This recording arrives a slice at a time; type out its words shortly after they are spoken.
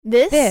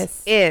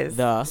This is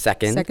the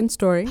Second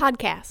Story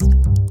podcast.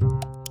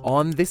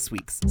 On this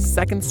week's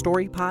Second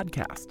Story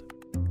podcast.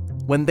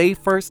 When they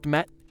first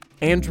met,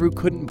 Andrew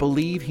couldn't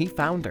believe he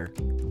found her.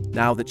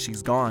 Now that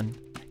she's gone,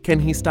 can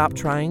he stop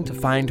trying to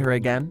find her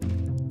again?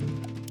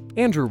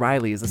 Andrew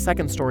Riley is a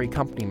Second Story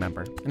company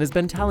member and has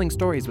been telling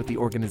stories with the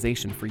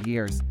organization for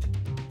years.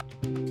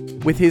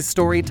 With his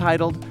story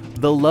titled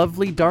The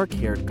Lovely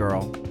Dark-Haired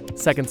Girl,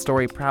 Second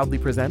Story proudly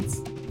presents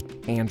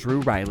Andrew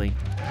Riley.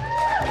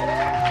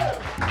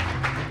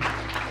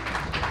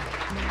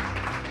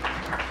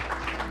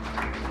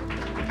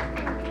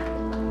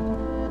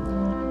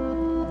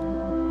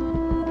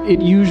 It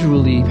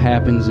usually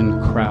happens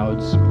in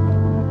crowds.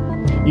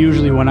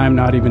 Usually when I'm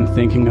not even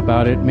thinking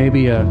about it.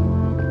 Maybe a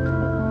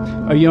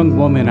young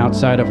woman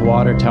outside of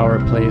Water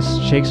Tower Place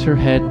shakes her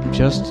head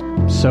just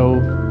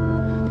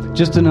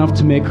enough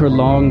to make her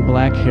long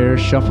black hair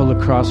shuffle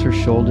across her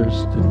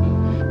shoulders,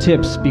 the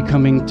tips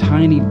becoming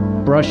tiny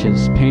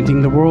brushes,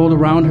 painting the world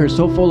around her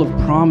so full of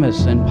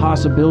promise and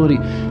possibility,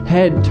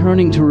 head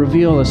turning to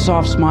reveal a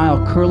soft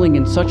smile curling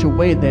in such a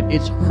way that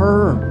it's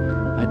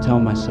her, I tell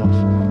myself.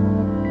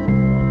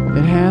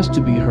 It has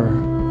to be her.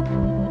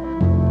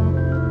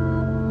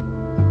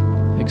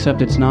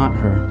 Except it's not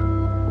her.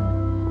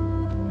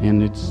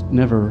 And it's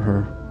never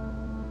her.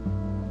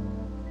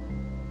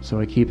 So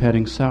I keep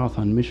heading south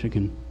on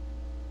Michigan.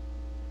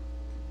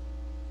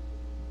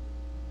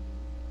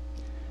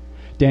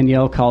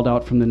 Danielle called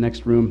out from the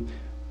next room,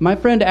 "My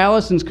friend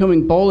Allison's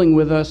coming bowling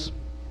with us."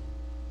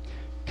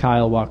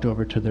 Kyle walked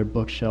over to their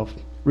bookshelf,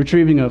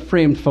 retrieving a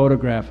framed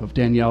photograph of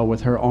Danielle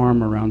with her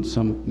arm around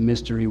some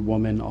mystery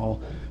woman,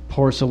 all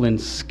porcelain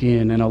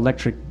skin and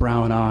electric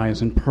brown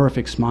eyes and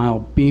perfect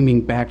smile beaming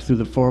back through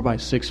the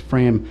 4x6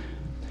 frame.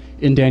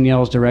 In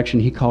Danielle's direction,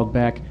 he called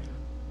back,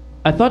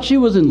 "I thought she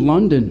was in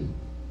London."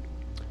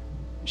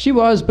 "She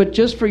was, but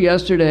just for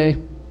yesterday."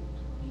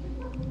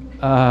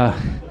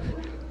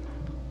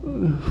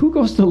 Who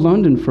goes to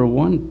London for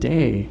one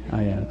day?"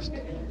 I asked.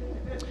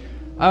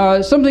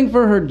 Something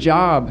for her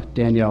job,"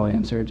 Danielle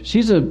answered.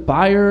 "She's a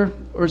buyer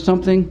or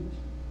something."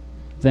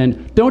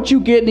 Then, "Don't you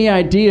get any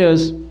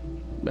ideas?"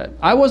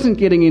 "I wasn't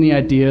getting any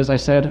ideas," I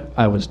said.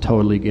 I was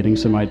totally getting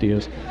some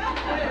ideas.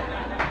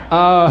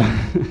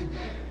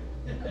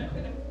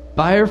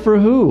 "Buyer for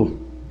who?"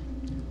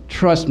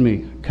 "Trust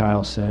me,"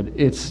 Kyle said.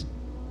 "It's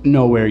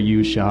nowhere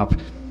you shop."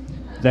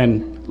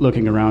 Then,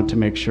 looking around to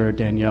make sure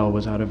Danielle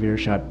was out of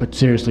earshot, "But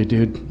seriously,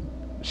 dude,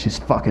 she's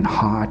fucking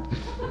hot."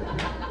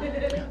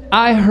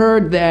 "I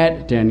heard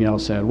that," Danielle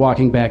said,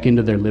 walking back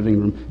into their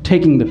living room,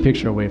 taking the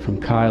picture away from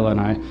Kyle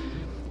and I.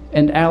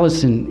 "And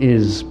Allison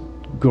is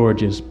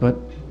gorgeous, but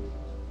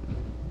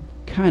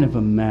kind of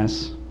a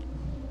mess.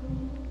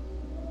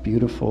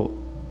 Beautiful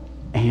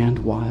and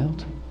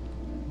wild."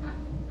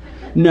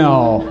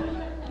 "No,"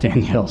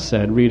 Danielle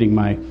said, reading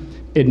my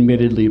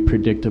admittedly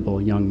predictable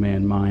young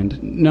man mind.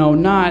 "No,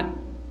 not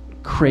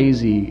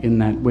crazy in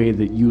that way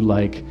that you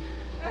like."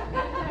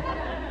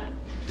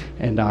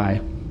 And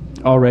I,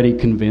 already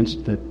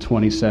convinced that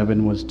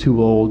 27 was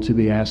too old to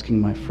be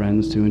asking my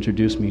friends to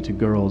introduce me to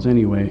girls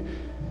anyway,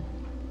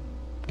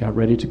 got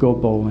ready to go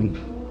bowling.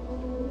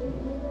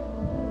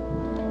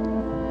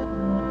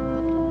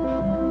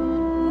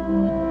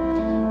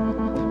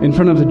 In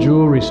front of the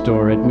jewelry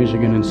store at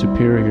Michigan and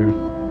Superior,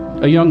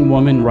 a young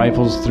woman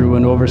rifles through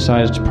an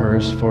oversized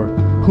purse for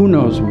who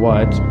knows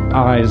what,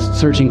 eyes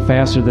searching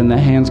faster than the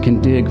hands can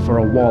dig for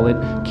a wallet,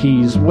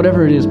 keys,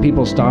 whatever it is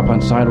people stop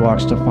on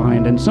sidewalks to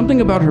find, and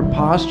something about her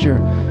posture.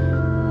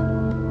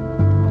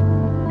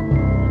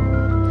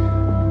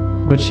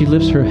 But she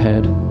lifts her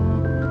head,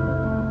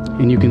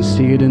 and you can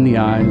see it in the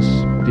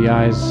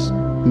eyes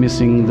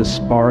missing the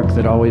spark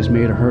that always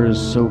made hers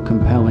so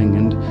compelling,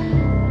 and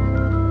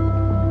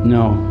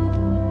no,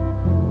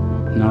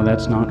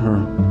 that's not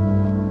her.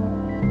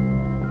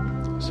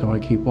 So I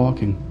keep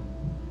walking.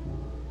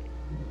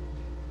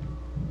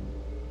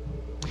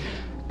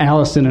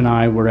 Allison and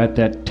I were at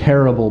that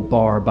terrible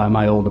bar by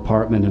my old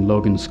apartment in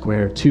Logan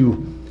Square,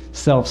 two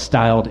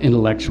self-styled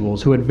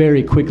intellectuals who had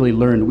very quickly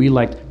learned we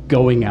liked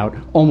going out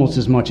almost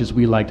as much as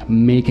we liked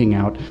making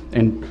out,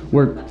 and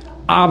were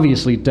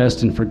obviously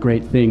destined for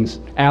great things.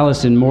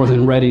 Allison more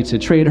than ready to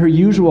trade her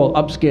usual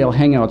upscale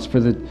hangouts for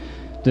the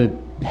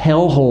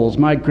hellholes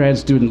my grad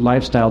student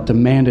lifestyle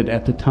demanded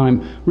at the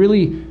time.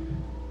 Really,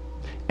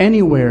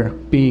 anywhere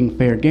being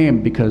fair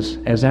game, because,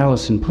 as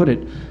Allison put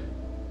it,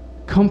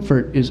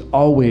 comfort is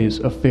always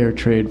a fair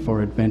trade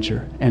for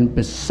adventure. And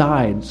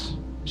besides,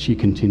 she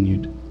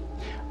continued,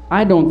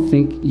 I don't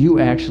think you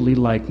actually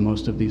like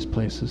most of these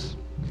places.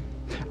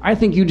 I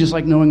think you just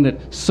like knowing that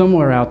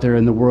somewhere out there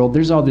in the world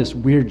there's all this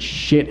weird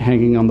shit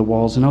hanging on the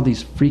walls and all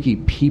these freaky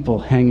people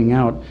hanging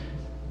out.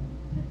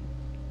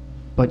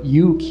 But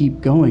you keep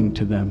going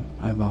to them,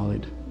 I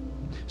volleyed.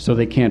 So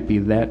they can't be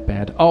that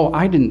bad. Oh,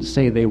 I didn't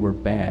say they were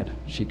bad,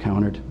 she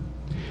countered.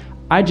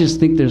 I just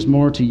think there's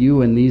more to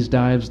you in these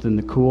dives than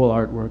the cool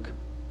artwork.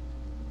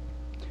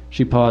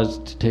 She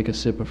paused to take a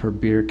sip of her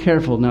beer,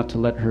 careful not to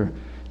let her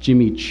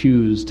Jimmy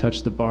Choos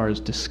touch the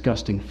bar's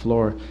disgusting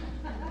floor.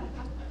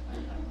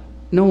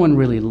 No one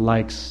really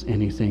likes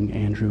anything,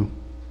 Andrew.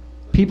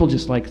 People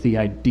just like the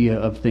idea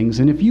of things,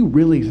 and if you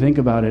really think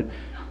about it,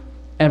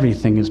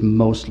 everything is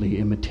mostly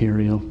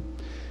immaterial.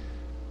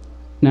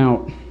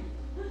 Now,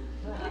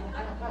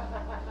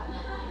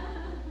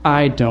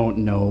 I don't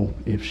know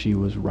if she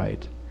was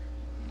right.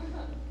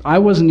 I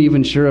wasn't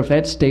even sure if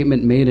that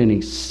statement made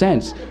any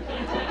sense.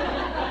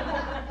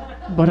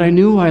 But I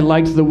knew I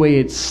liked the way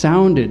it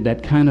sounded,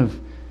 that kind of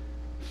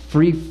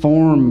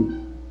free-form,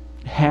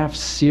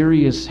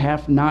 half-serious,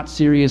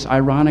 half-not-serious,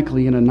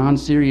 ironically in a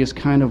non-serious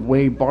kind of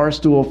way,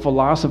 barstool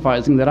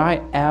philosophizing that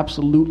I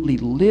absolutely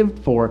lived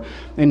for.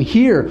 And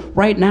here,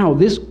 right now,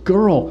 this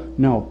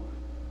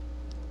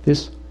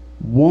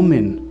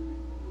woman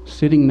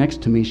sitting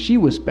next to me, she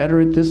was better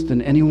at this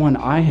than anyone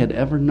I had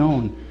ever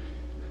known.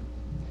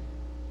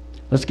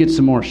 "Let's get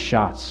some more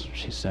shots,"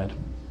 she said.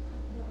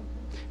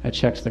 I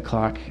checked the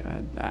clock.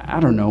 I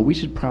don't know, we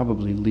should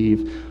probably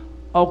leave.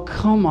 "Oh,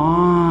 come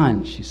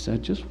on," she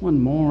said, "just one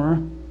more."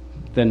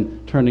 Then,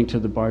 turning to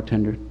the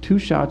bartender, 2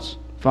 shots,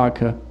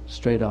 vodka,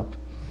 straight up.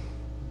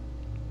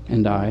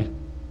 And I,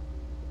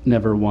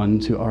 never one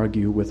to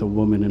argue with a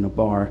woman in a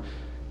bar,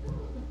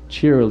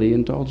 cheerily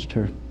indulged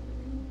her.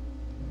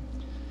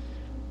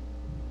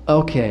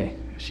 "Okay,"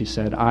 she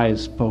said,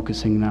 eyes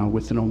focusing now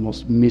with an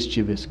almost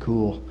mischievous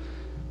cool.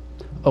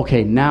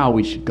 "Okay, now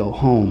we should go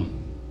home."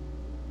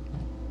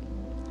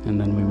 And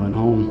then we went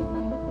home.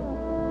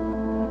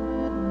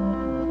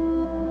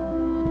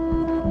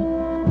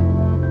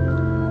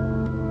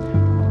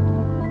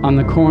 On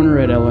the corner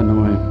at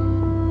Illinois,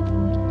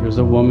 there's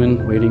a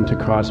woman waiting to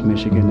cross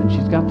Michigan, and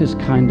she's got this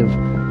kind of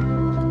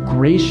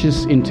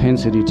gracious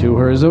intensity to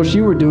her, as though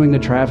she were doing the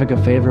traffic a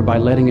favor by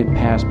letting it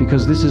pass,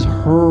 because this is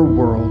her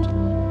world,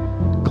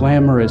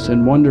 glamorous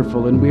and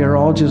wonderful, and we are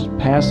all just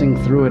passing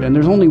through it, and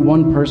there's only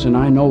one person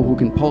I know who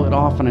can pull it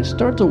off, and I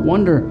start to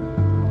wonder.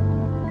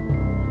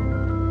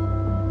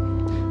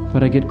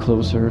 But I get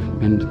closer,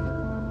 and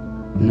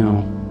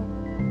no,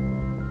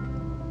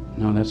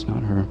 that's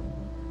not her.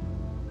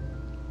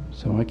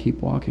 So I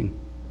keep walking.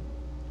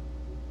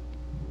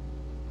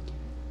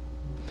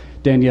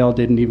 Danielle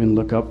didn't even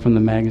look up from the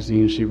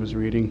magazine she was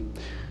reading.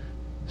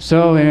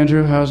 "So,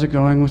 Andrew, how's it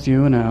going with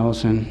you and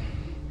Allison?"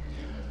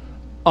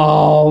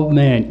 Oh,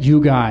 man,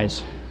 you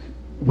guys,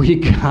 we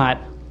got,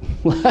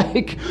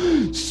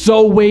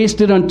 so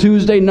wasted on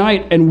Tuesday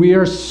night, and we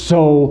are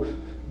so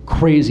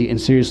crazy. And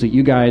seriously,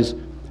 you guys,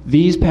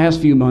 these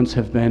past few months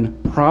have been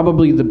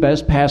probably the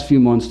best past few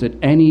months that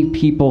any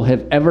people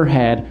have ever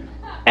had,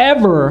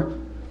 ever.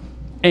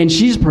 And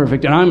she's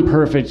perfect, and I'm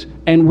perfect,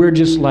 and we're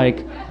just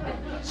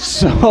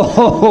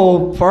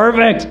so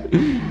perfect.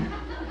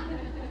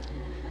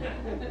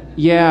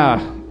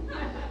 "Yeah,"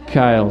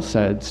 Kyle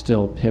said,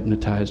 still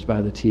hypnotized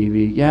by the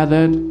TV. "Yeah,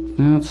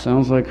 that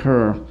sounds like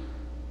her."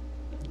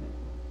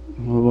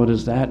 "Well, what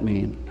does that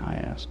mean?" I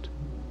asked.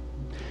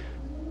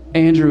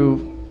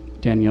 "Andrew,"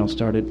 Danielle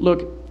started,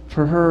 "look,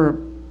 for her,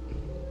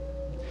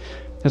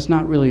 that's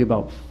not really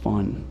about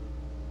fun.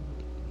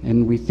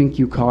 And we think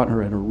you caught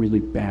her at a really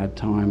bad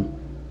time.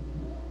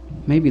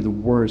 Maybe the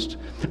worst."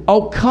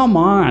 "Oh, come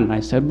on," I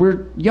said.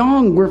 "We're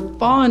young, we're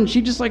fun.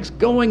 She just likes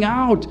going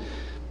out."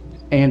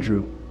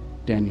 "Andrew,"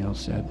 Danielle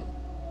said,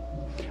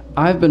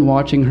 "I've been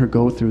watching her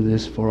go through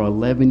this for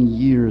 11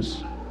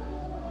 years.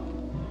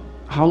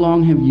 How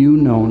long have you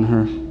known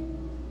her?"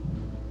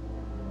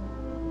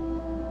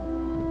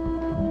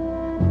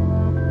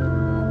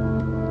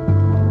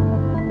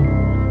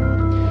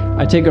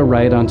 I take a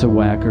right onto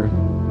Wacker,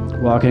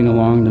 walking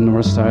along the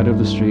north side of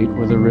the street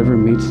where the river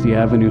meets the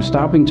avenue,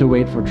 stopping to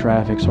wait for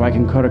traffic so I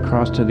can cut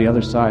across to the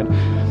other side.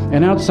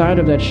 And outside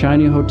of that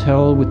shiny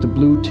hotel with the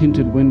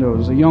blue-tinted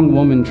windows, a young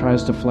woman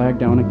tries to flag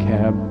down a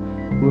cab,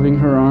 moving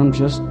her arm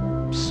just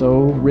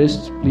so,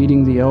 wrists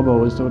bleeding the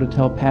elbow as though to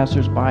tell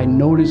passers-by,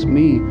 "Notice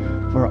me,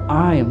 for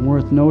I am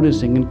worth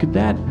noticing." And could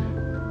that...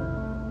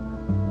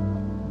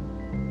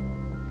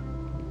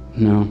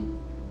 No,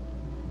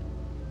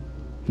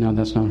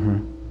 that's not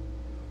her.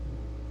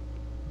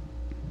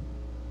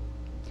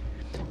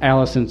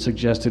 Allison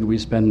suggested we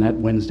spend that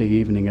Wednesday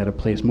evening at a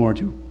place more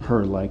to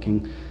her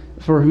liking.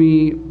 For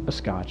me, a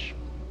scotch.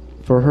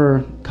 For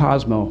her,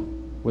 Cosmo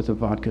with a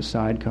vodka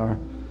sidecar.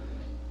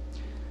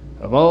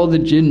 "Of all the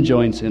gin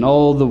joints in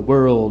all the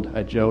world,"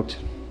 I joked.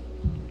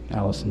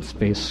 Allison's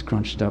face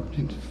scrunched up.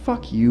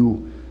 "Fuck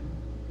you."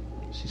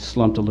 She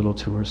slumped a little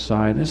to her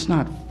side. "That's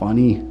not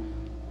funny.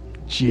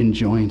 Gin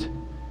joint."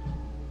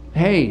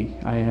 "Hey,"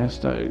 I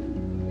asked,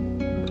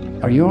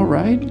 "are you all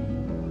right?"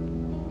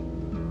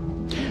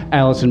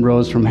 Allison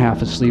rose from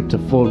half asleep to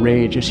full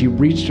rage as she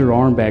reached her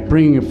arm back,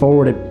 bringing it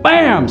forward and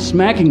BAM!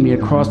 Smacking me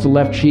across the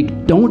left cheek.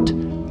 "Don't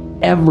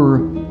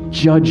ever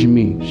judge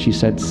me," she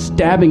said,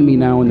 stabbing me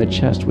now in the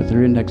chest with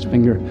her index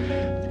finger.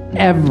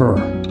 "Ever."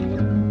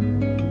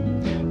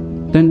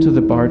 Then to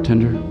the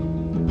bartender,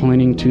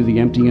 pointing to the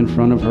empty in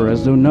front of her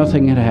as though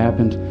nothing had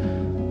happened.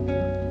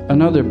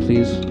 "Another,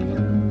 please.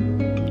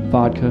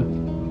 Vodka.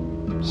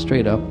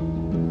 Straight up."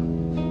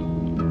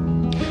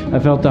 I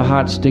felt the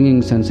hot,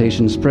 stinging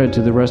sensation spread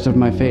to the rest of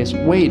my face.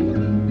 "Wait,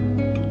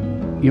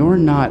 You're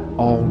not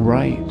all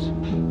right,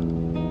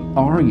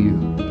 are you?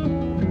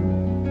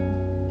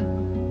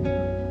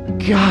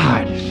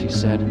 God, she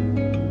said.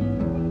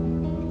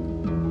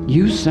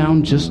 You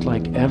sound just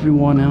like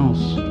everyone else.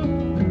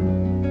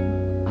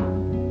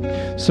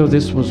 So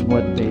this was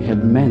what they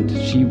had meant.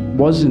 She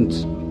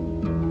wasn't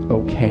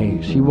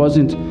okay. She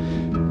wasn't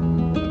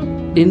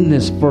in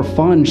this for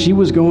fun. She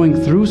was going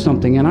through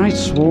something, and I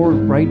swore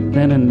right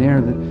then and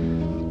there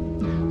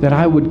that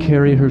I would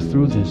carry her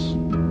through this.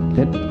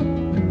 That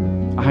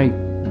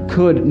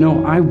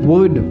I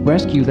would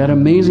rescue that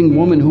amazing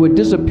woman who had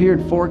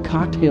disappeared 4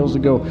 cocktails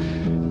ago.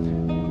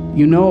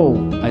 You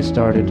know, I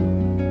started.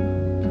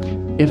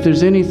 If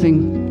there's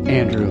anything,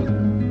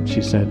 Andrew,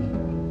 she said,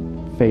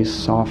 face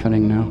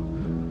softening now.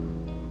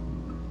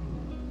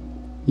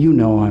 You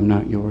know I'm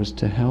not yours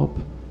to help.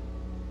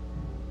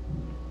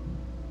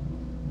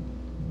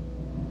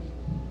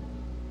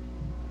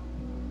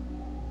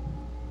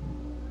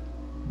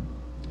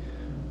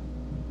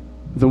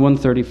 The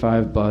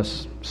 135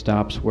 bus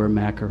stops where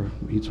Macker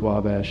meets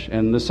Wabash,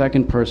 and the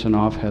second person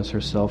off has her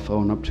cell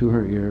phone up to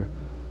her ear,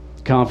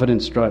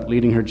 confident strut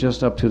leading her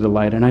just up to the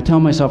light. And I tell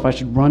myself I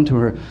should run to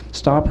her,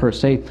 stop her,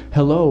 say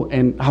hello,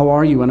 and how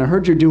are you? And I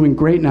heard you're doing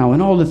great now,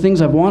 and all the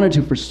things I've wanted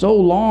to for so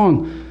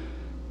long.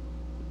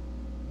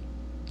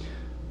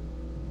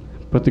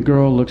 But the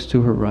girl looks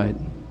to her right,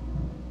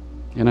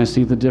 and I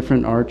see the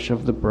different arch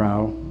of the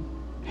brow,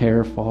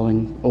 hair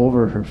falling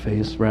over her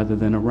face rather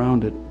than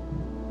around it.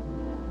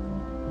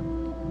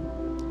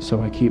 So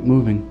I keep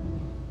moving.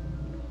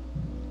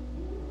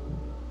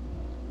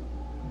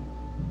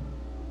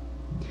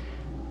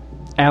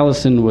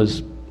 Allison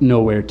was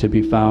nowhere to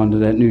be found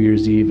that New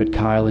Year's Eve at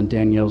Kyle and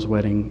Danielle's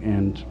wedding,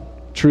 and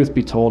truth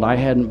be told, I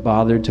hadn't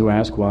bothered to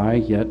ask why,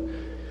 yet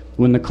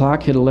when the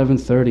clock hit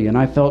 11:30 and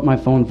I felt my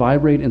phone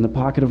vibrate in the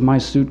pocket of my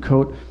suit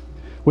coat,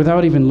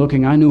 without even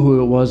looking, I knew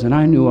who it was, and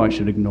I knew I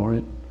should ignore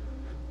it.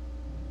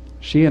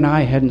 She and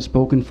I hadn't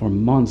spoken for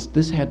months.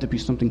 This had to be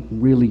something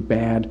really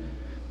bad.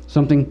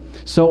 Something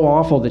so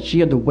awful that she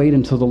had to wait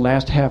until the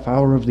last half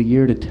hour of the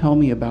year to tell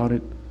me about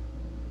it.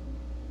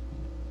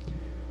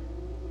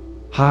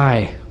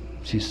 Hi,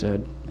 she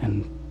said,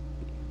 and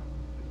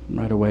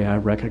right away I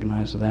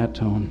recognized that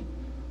tone.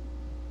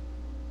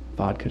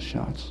 Vodka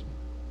shots.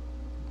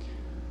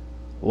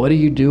 What are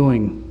you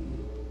doing?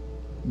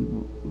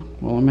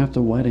 Well, I'm at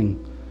the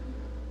wedding.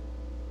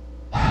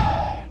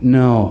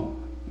 No,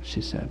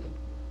 she said.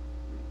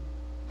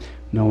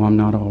 No, I'm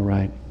not all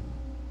right.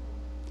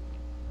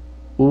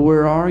 Well,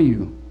 where are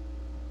you?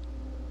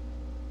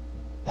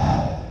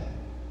 I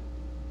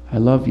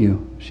love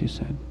you, she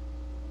said.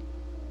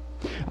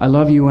 I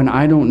love you, and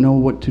I don't know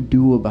what to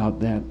do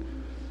about that.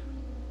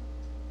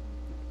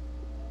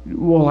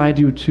 Well, I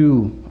do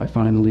too, I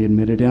finally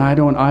admitted, and I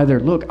don't either.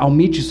 Look, I'll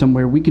meet you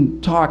somewhere. We can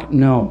talk.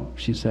 No,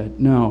 she said.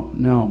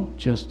 No,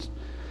 just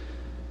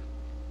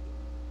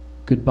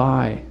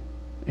goodbye,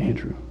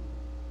 Andrew.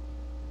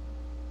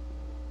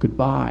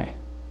 Goodbye.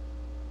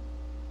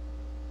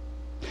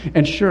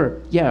 And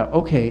sure, yeah,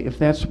 okay, if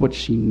that's what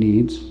she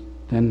needs,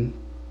 then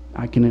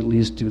I can at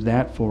least do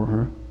that for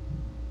her.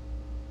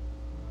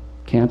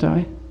 Can't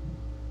I?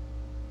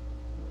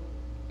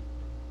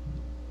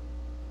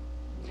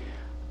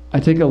 I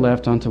take a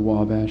left onto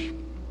Wabash,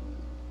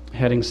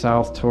 heading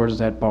south towards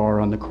that bar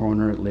on the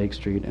corner at Lake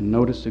Street, and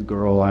notice a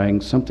girl eyeing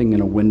something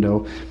in a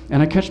window,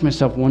 and I catch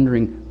myself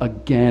wondering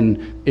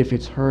again if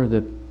it's her,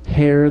 the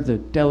hair, the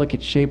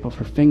delicate shape of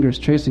her fingers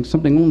tracing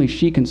something only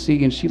she can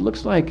see, and she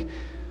looks like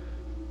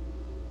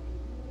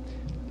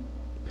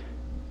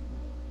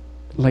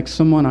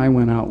someone I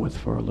went out with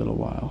for a little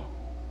while.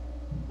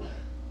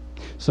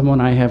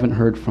 Someone I haven't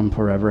heard from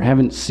forever,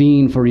 haven't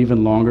seen for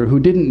even longer, who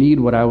didn't need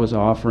what I was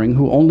offering,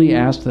 who only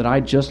asked that I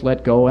just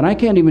let go, and I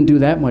can't even do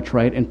that much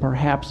right, and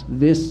perhaps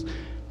this,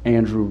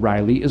 Andrew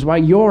Riley, is why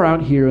you're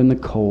out here in the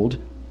cold,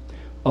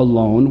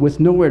 alone, with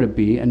nowhere to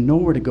be and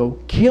nowhere to go,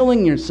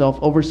 killing yourself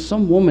over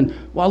some woman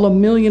while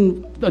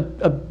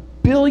a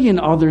billion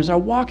others are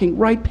walking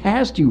right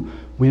past you,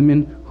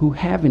 women who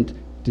haven't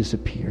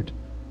disappeared.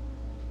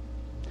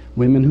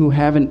 Women who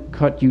haven't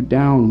cut you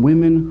down,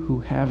 women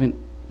who haven't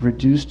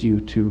reduced you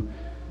to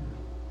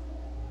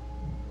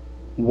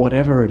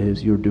whatever it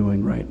is you're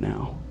doing right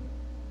now.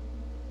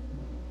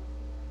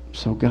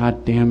 So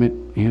God damn it,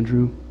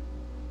 Andrew,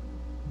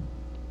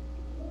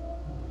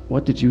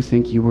 what did you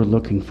think you were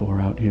looking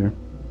for out here?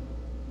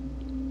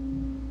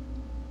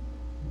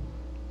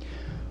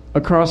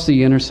 Across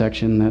the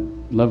intersection,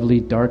 that lovely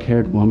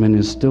dark-haired woman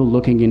is still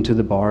looking into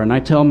the bar, and I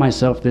tell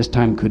myself this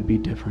time could be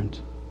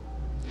different.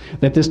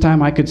 That this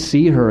time I could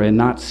see her and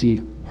not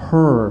see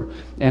her,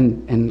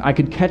 and I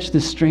could catch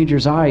this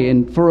stranger's eye,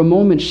 and for a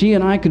moment she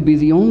and I could be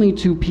the only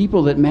two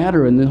people that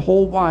matter in the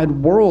whole wide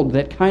world,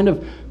 that kind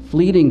of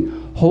fleeting,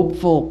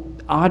 hopeful,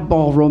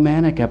 oddball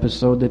romantic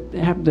episode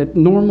that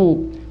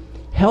normal,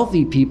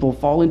 healthy people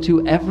fall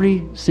into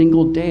every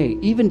single day,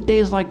 even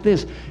days like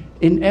this,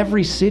 in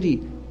every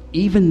city,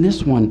 even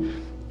this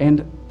one.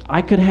 And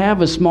I could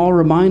have a small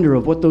reminder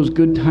of what those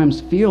good times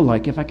feel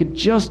like if I could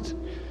just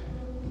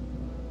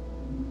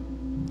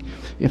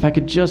if I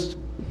could just...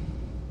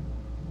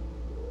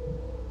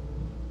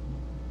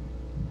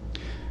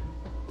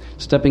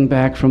 Stepping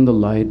back from the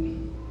light,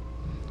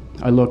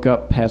 I look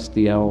up past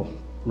the L,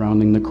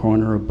 rounding the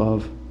corner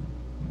above,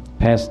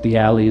 past the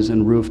alleys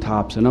and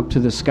rooftops and up to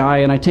the sky,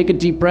 and I take a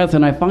deep breath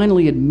and I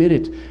finally admit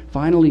it,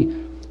 finally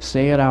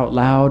say it out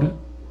loud,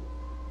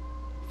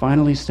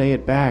 finally say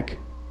it back.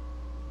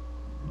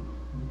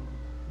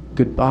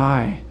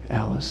 Goodbye,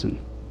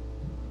 Allison.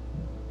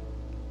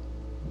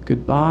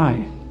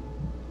 Goodbye.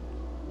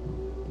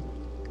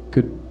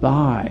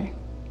 Goodbye.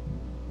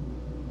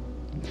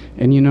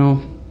 And you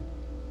know,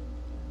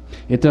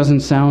 it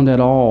doesn't sound at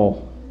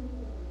all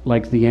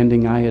like the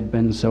ending I had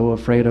been so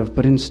afraid of,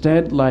 but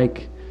instead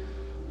like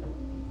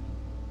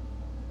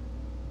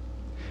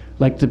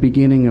the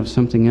beginning of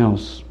something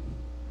else.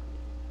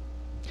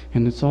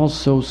 And it's all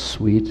so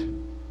sweet,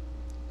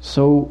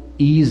 so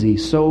easy,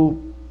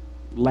 so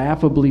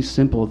laughably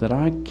simple that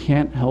I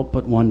can't help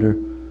but wonder,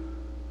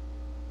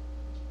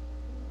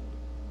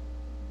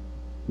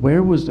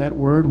 where was that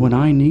word when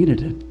I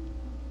needed it?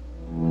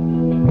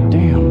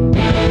 Damn.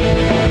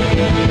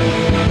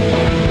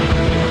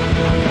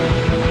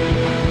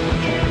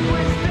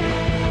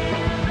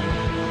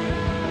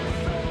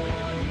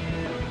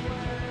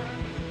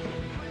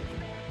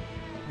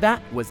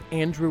 That was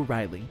Andrew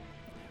Riley.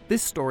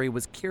 This story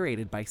was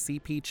curated by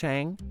C.P.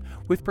 Chang,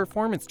 with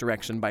performance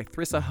direction by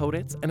Thrissa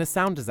Hoditz and a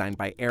sound design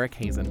by Eric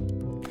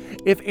Hazen.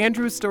 If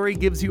Andrew's story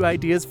gives you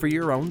ideas for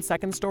your own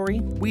second story,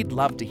 we'd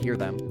love to hear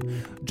them.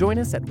 Join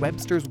us at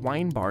Webster's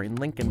Wine Bar in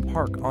Lincoln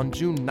Park on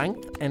June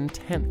 9th and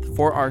 10th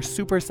for our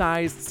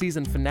supersized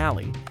season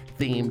finale,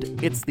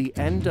 themed It's the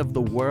End of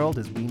the World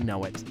as We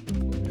Know It.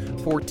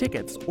 For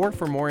tickets or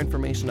for more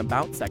information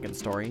about Second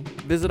Story,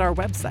 visit our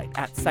website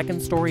at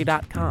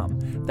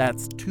secondstory.com.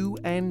 That's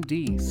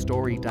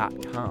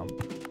 2ndstory.com.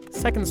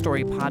 Second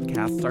Story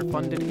podcasts are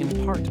funded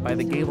in part by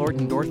the Gaylord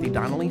and Dorothy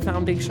Donnelly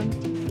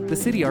Foundation, the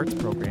City Arts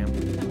Program,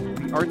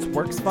 the Arts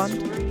Works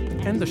Fund,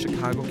 and the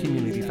Chicago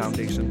Community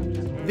Foundation.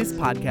 This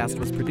podcast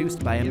was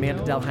produced by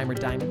Amanda Delheimer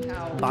Diamond,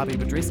 Bobby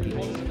Bedrisky,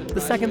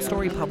 the Second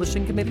Story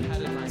Publishing Committee,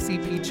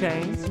 C.P.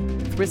 Chang,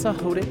 Thrissa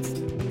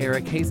Hoditz,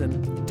 Eric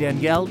Hazen,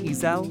 Danielle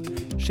Ezel,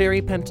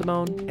 Sherry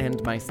Pentamone,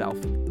 and myself.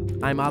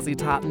 I'm Ozzy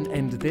Totten,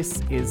 and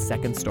this is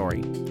Second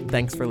Story.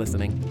 Thanks for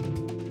listening.